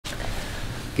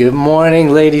Good morning,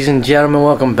 ladies and gentlemen.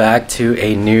 Welcome back to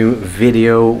a new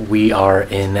video. We are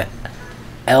in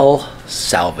El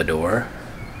Salvador,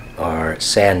 or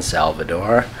San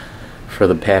Salvador, for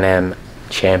the Pan Am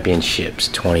Championships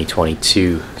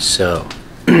 2022. So,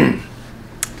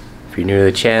 if you're new to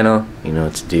the channel, you know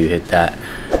what to do. Hit that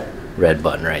red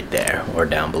button right there or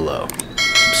down below.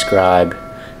 Subscribe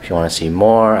if you want to see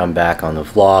more. I'm back on the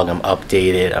vlog. I'm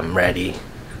updated. I'm ready.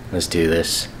 Let's do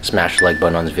this. Smash the like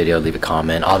button on this video, leave a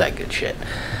comment, all that good shit.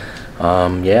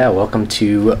 Yeah, welcome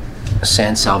to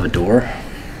San Salvador.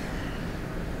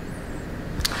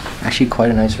 Actually, quite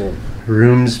a nice room.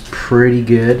 Room's pretty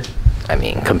good. I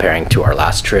mean, comparing to our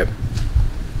last trip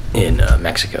in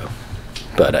Mexico.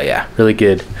 But yeah, really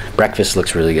good. Breakfast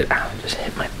looks really good. Ow, I just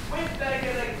hit my...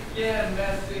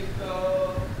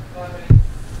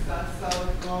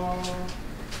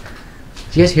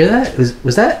 Did you guys hear that?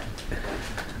 Was that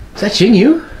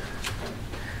Xingyu?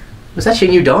 Was that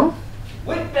Xingyu Dong?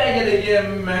 We're back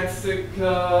again,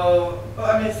 Mexico.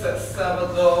 I mean,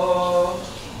 Salvador.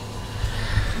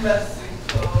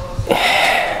 Mexico.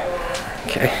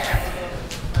 Okay.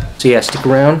 So yeah, stick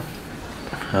around.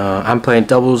 I'm playing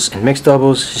doubles and mixed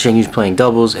doubles. Xingyu's playing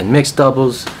doubles and mixed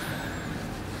doubles.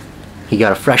 He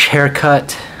got a fresh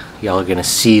haircut. Y'all are gonna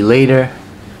see later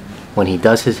when he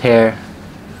does his hair.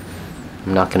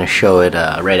 I'm not gonna show it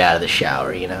right out of the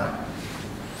shower, you know.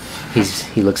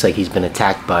 He looks like he's been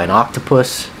attacked by an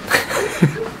octopus.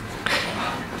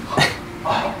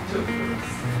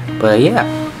 But yeah,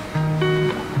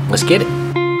 let's get it.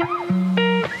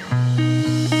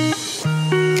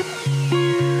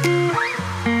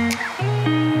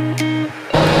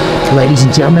 Ladies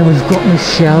and gentlemen, we've got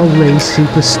Michelle Ray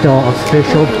Superstar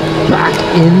Official back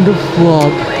in the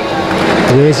vlog.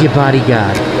 Where's your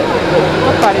bodyguard?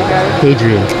 What bodyguard?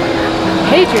 Adrian.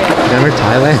 Adrian? Remember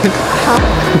Thailand? Huh?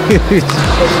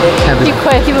 He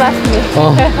quit, he left me.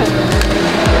 Oh.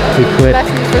 He quit. Left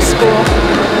me for school.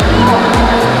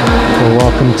 Well,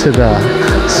 welcome to the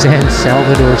San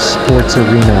Salvador Sports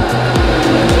Arena.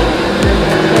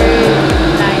 Very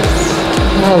nice.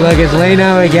 Oh, look, it's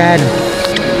Leno again.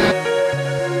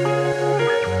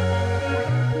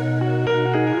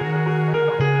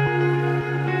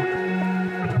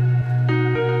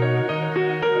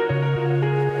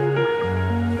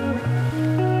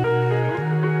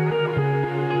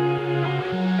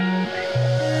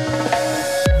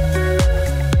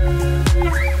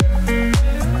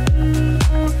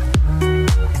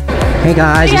 Hey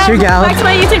guys, it's your gal. Back to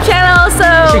my YouTube channel,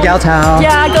 so It's your gal Tao.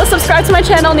 yeah, go subscribe to my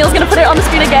channel. Neil's gonna put it on the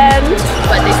screen again.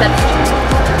 What they said.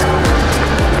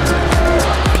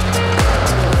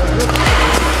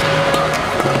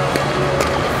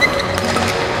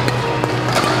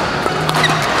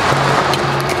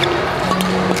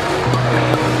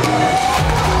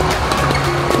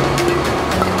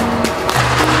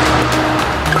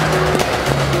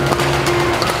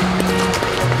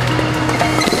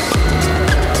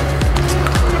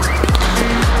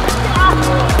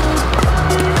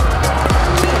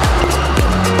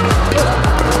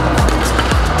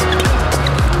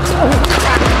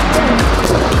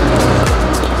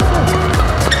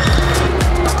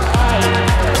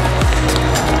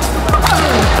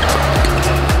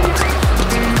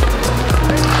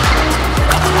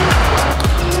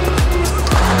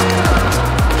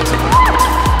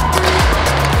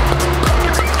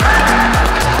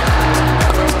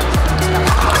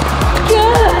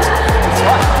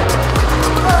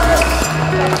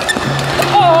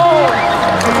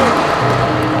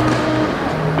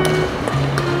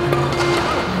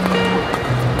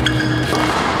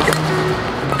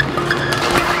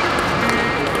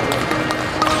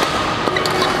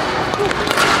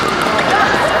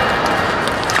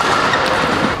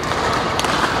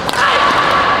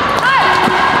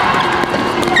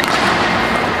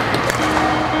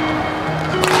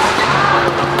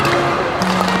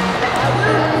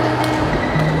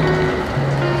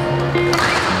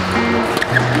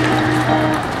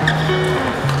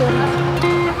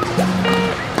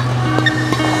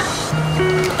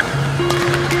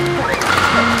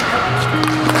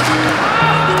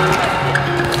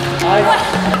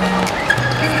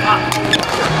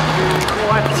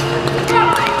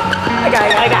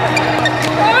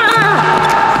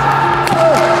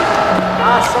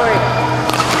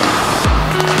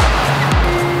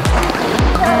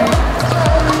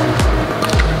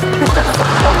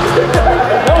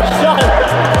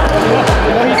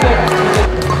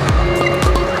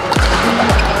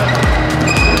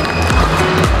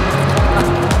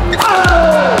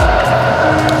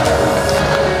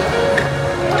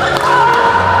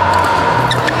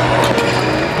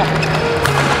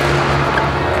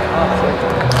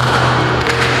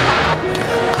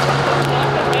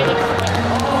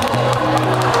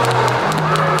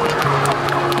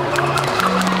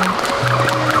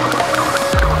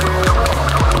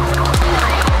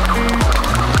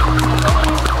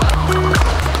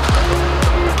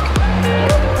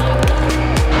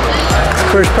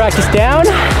 First practice down.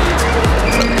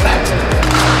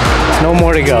 No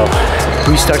more to go.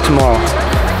 We start tomorrow.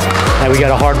 And we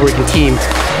got a hard-working team.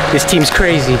 This team's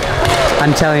crazy.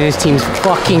 I'm telling you, this team's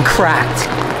fucking cracked.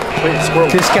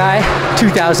 This guy,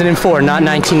 2004, not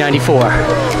 1994.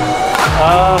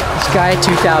 This guy,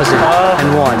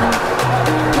 2001.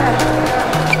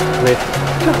 With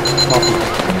coffee.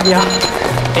 Yeah.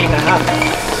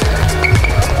 8.5.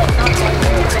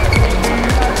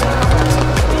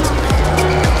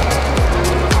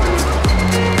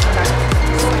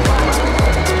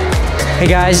 Hey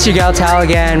guys, it's your gal Tal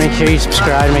again. Make sure you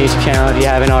subscribe to my YouTube channel if you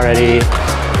haven't already.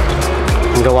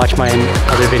 And go watch my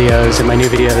other videos and my new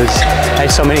videos. I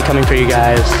have so many coming for you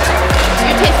guys.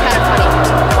 Your taste kind of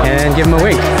funny. And give them a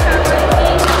wink. Again?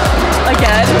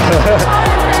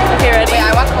 Okay, ready? I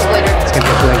want cold later. It's gonna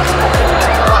be a wink.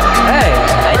 Hey!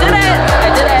 I did it! I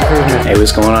did it! Hey,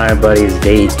 what's going on everybody? It's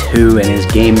day 2 and it's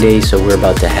game day, so we're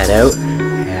about to head out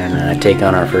and take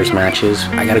on our first matches.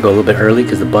 I gotta go a little bit early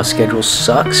because the bus schedule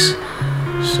sucks.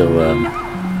 So,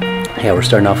 yeah, we're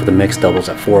starting off with the mixed doubles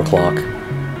at 4 o'clock.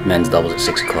 Men's doubles at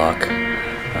 6 o'clock.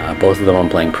 Both of them I'm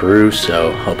playing Peru,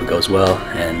 so hope it goes well.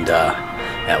 And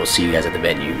yeah, we'll see you guys at the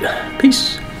venue.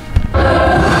 Peace.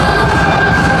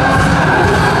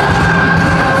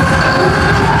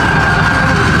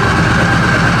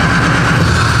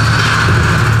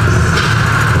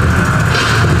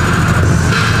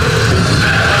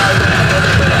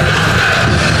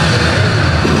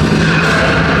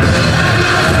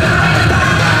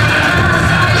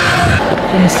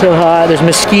 It's so hot. There's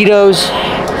mosquitoes.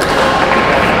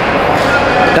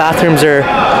 Bathrooms are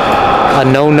a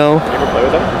no-no.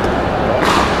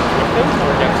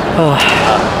 Oh,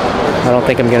 I don't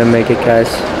think I'm gonna make it, guys.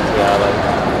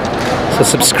 So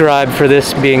subscribe for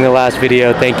this being the last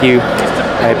video. Thank you.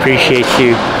 I appreciate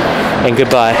you. And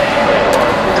goodbye.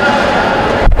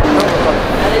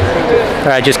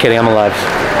 Alright, just kidding. I'm alive.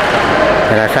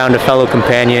 And I found a fellow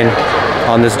companion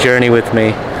on this journey with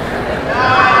me.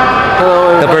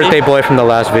 The birthday boy from the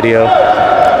last video.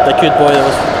 The cute boy that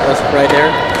was right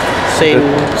there, saying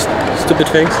stupid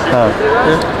things. Oh.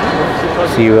 Yeah.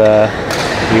 So you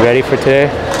ready for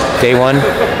today? Day 1?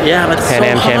 Yeah, but it's Pan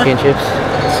Am so hot. Championships?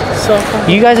 So hot.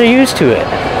 You guys are used to it.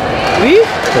 We?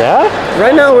 Yeah?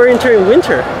 Right now we're entering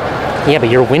winter. Yeah, but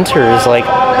your winter is like,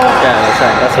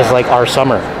 Yeah, that's right. is like our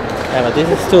summer. Yeah, but this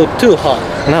is still too hot.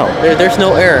 No. There's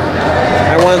no air.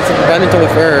 I want badminton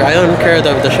with air. I don't care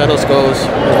that the shuttles goes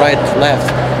right,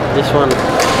 left. This one.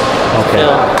 Okay.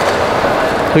 Yeah.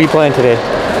 Who are you playing today?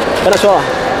 Venezuela.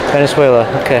 Venezuela.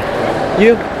 Okay.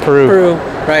 You? Peru. Peru.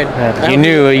 Right. Yeah. You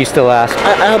knew, you still asked.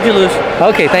 I hope you lose.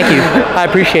 Okay, thank you. I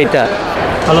appreciate that.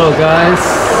 Hello guys.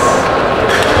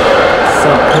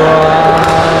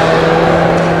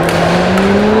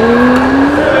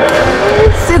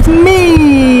 Surprise! It's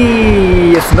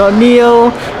me! It's not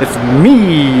Neil, it's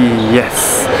me,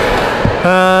 yes.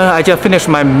 I just finished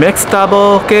my mixed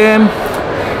double game.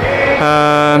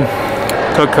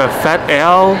 Took a fat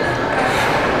L.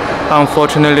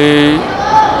 Unfortunately,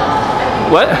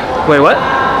 what? Wait, what?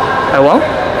 I won?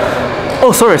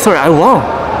 Oh, sorry, I won.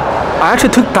 I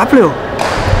actually took W.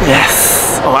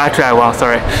 Yes. Oh, actually I won,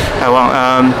 sorry. I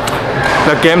won.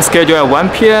 The game scheduled at 1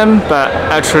 p.m. but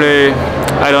actually,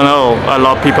 I don't know, a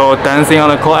lot of people dancing on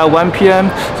the court at 1 p.m.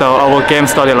 So our game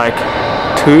started like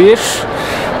 2-ish.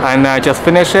 And I just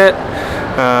finished it.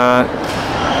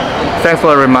 Thanks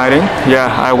for reminding. Yeah,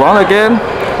 I won again.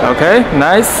 Okay,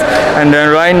 nice. And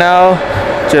then right now,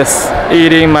 just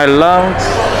eating my lunch.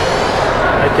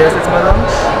 I guess it's my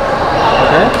lunch.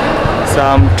 Okay.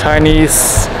 Some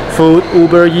Chinese food,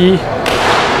 Uber Eats.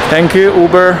 Thank you,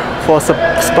 Uber, for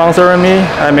sponsoring me.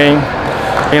 I mean,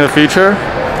 in the future.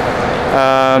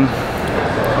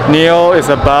 Neil is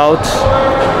about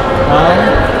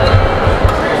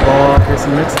for his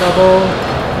mixed double,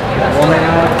 warming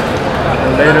up.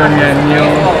 Later, me and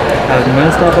Neil have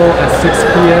men's double at 6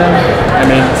 p.m. I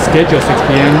mean, scheduled 6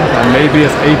 p.m. but maybe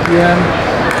it's 8 p.m.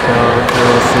 So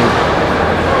we'll see.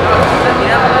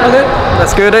 Okay,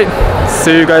 that's good.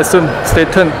 See you guys soon. Stay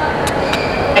tuned.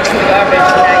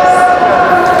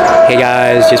 Hey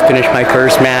guys, just finished my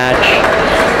first match.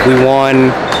 We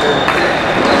won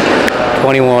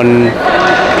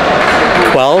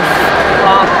 21-12.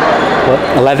 What?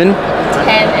 11?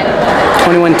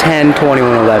 21-10,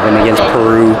 21-11 against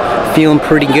Peru. Feeling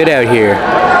pretty good out here.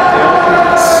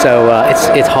 So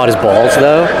it's hot as balls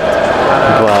though.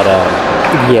 But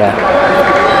yeah,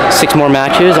 6 more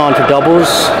matches on for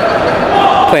doubles.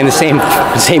 Playing the same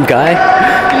guy.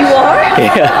 You are?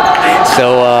 Yeah.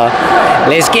 So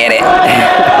let's get it.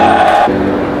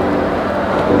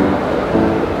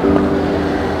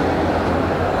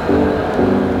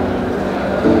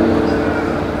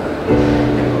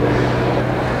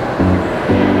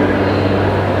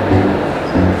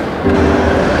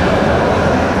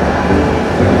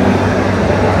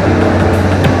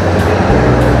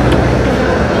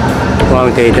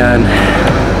 long day done.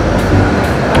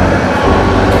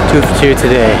 2 for 2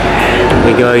 today.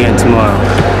 We go again tomorrow.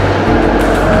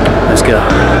 Let's go.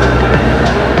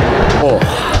 Oh,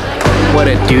 what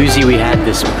a doozy we had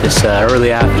this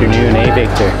early afternoon, eh,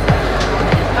 Victor?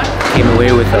 Came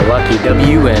away with a lucky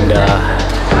W and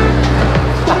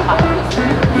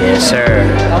yes, sir.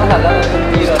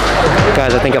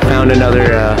 Guys, I think I found another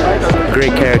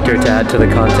great character to add to the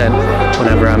content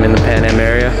whenever I'm in the Pan Am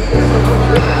area.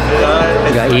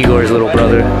 We got Igor's little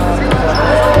brother.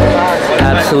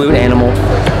 Absolute animal.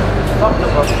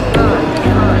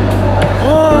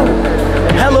 Oh,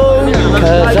 hello,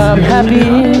 cause I'm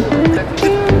happy.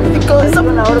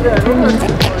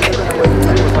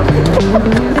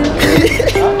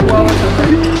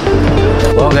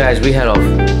 Well guys, we had a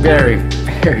very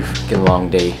freaking long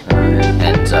day. It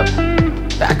ends up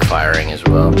backfiring as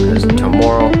well, because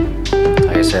tomorrow,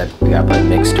 like I said, we gotta play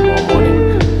mixed tomorrow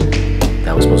morning.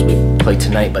 That was supposed to be played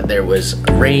tonight, but there was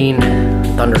rain,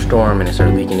 thunderstorm, and it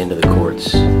started leaking into the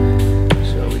courts.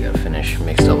 So we gotta finish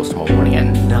mixed doubles tomorrow morning at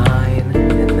 9,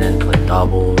 and then play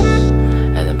doubles,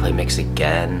 and then play mixed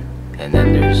again. And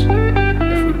then there's,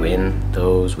 if we win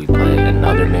those, we play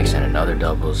another mix and another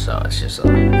doubles. So it's just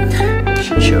a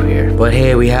shit show here. But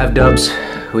hey, we have dubs.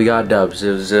 We got dubs.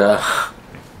 It was a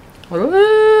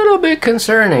little bit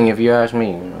concerning, if you ask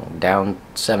me. You know, down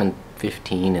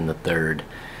 7-15 in the third,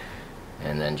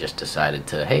 and then just decided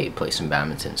to, hey, play some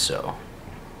badminton. So,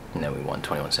 and then we won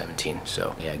 21-17.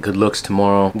 So yeah, good looks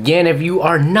tomorrow. Again, if you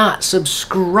are not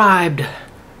subscribed,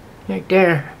 right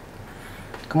there.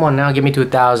 Come on now, get me to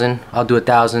 1,000. I'll do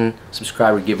 1,000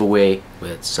 subscriber giveaway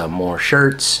with some more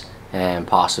shirts and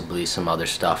possibly some other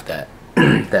stuff that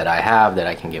that I have that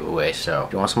I can give away. So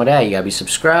if you want some of that, you gotta be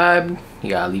subscribed.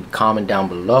 You gotta leave a comment down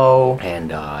below,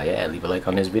 and yeah, leave a like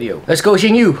on this video. Let's go,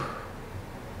 Xingyu.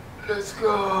 Let's go.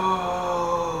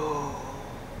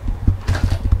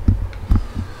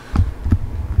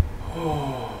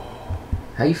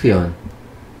 How you feeling?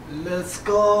 Let's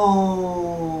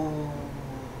go.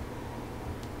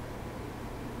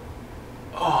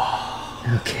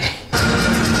 Okay.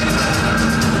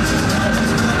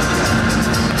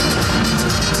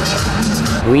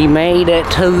 We made it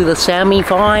to the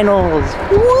semifinals.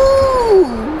 Woo!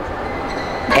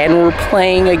 And we're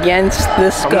playing against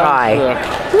this guy.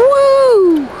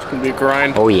 Woo! It's gonna be a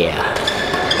grind. Oh yeah.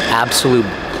 Absolute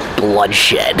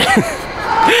bloodshed.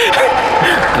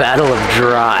 Battle of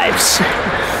drives.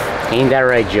 Ain't that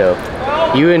right, Joe?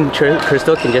 You and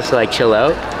Crystal can just like chill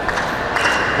out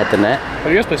at the net. Oh,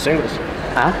 you guys play singles.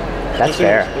 Huh? That's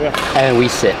fair. Yeah. And we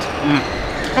sit.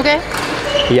 Okay.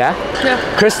 Yeah? Yeah.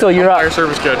 Crystal, you're Fire up.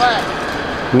 service good. What?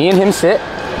 Me and him sit.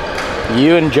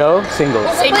 You and Joe, singles.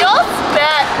 Singles?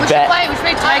 Bet. We should play. We should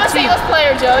play tag team. I'm a singles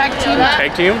player, Joe. Tag team.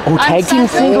 Tag team? Oh, tag team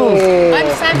singles.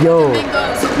 I'm sad Yo. for the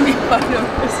bingos.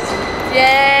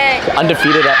 Yay.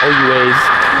 Undefeated at OUAs.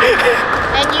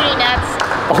 And Uninats.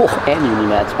 Oh, and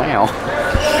Uninats. Wow.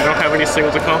 You don't have any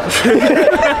singles accomplishments.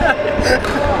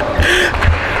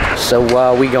 So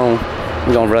we gon'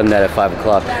 run that at 5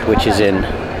 o'clock, which is in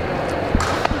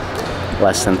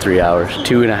less than 3 hours,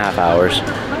 2.5 hours.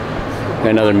 Got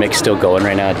another mix still going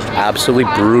right now. Just absolutely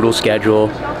brutal schedule.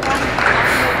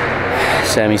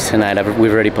 Semis tonight.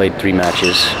 We've already played 3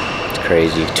 matches. It's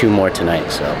crazy. 2 more tonight.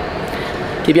 So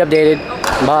keep you updated.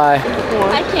 Bye.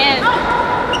 I can't.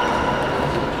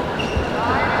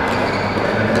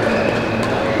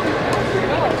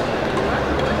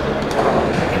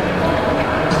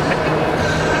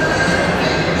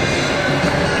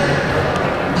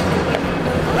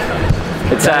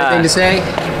 It's Anything to say?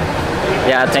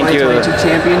 yeah, thank you. 2022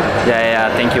 champion. Yeah,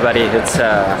 thank you, buddy. It's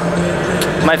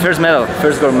my first medal,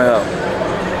 first gold medal.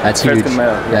 That's First huge. gold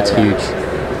medal. That's huge.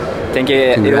 Thank you.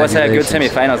 It was a good Congratulations.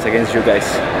 semifinals against you guys.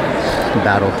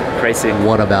 Battle. Crazy.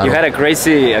 What a battle. You had a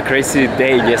crazy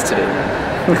day yesterday.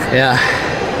 Yeah.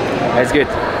 That's good.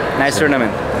 Nice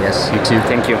tournament. Yes, you too.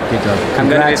 Thank you. Good job. I'm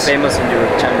gonna be Congrats. famous on your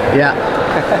channel. Yeah.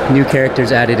 New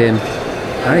characters added in.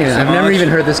 I've never even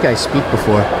heard this guy speak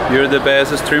before. You're the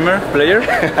best streamer player,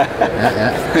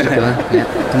 Yeah. Keep going. Yeah.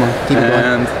 Come on. Keep it going.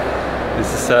 and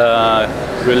this is a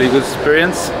really good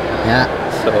experience. Yeah.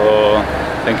 So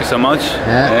thank you so much,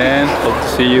 Yeah. and hope to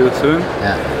see you soon.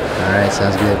 Yeah. All right.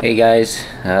 Sounds good. Hey guys,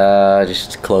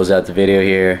 just to close out the video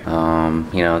here.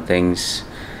 You know, things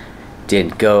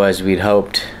didn't go as we'd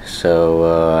hoped.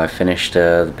 So I finished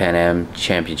the Pan Am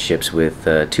Championships with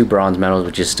 2 bronze medals,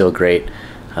 which is still great.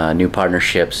 New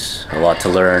partnerships, a lot to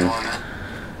learn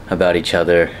about each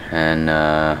other, and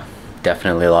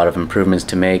definitely a lot of improvements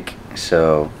to make.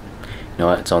 So, you know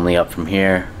what, it's only up from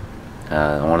here.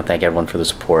 I want to thank everyone for the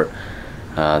support.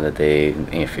 that they,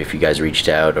 if you guys reached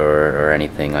out or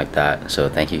anything like that. So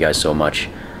thank you guys so much.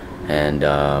 And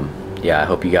yeah, I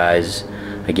hope you guys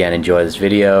again enjoy this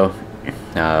video.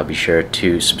 Be sure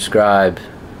to subscribe,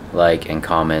 like, and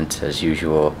comment as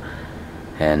usual,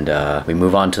 and we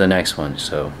move on to the next one.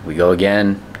 So we go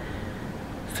again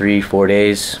 3-4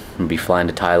 days. We'll be flying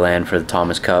to Thailand for the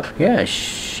Thomas Cup. Yeah,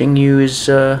 Xingyu is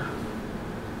still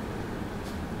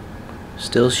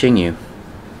Xingyu.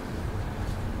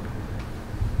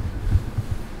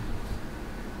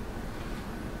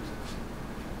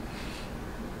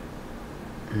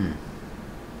 Hmm.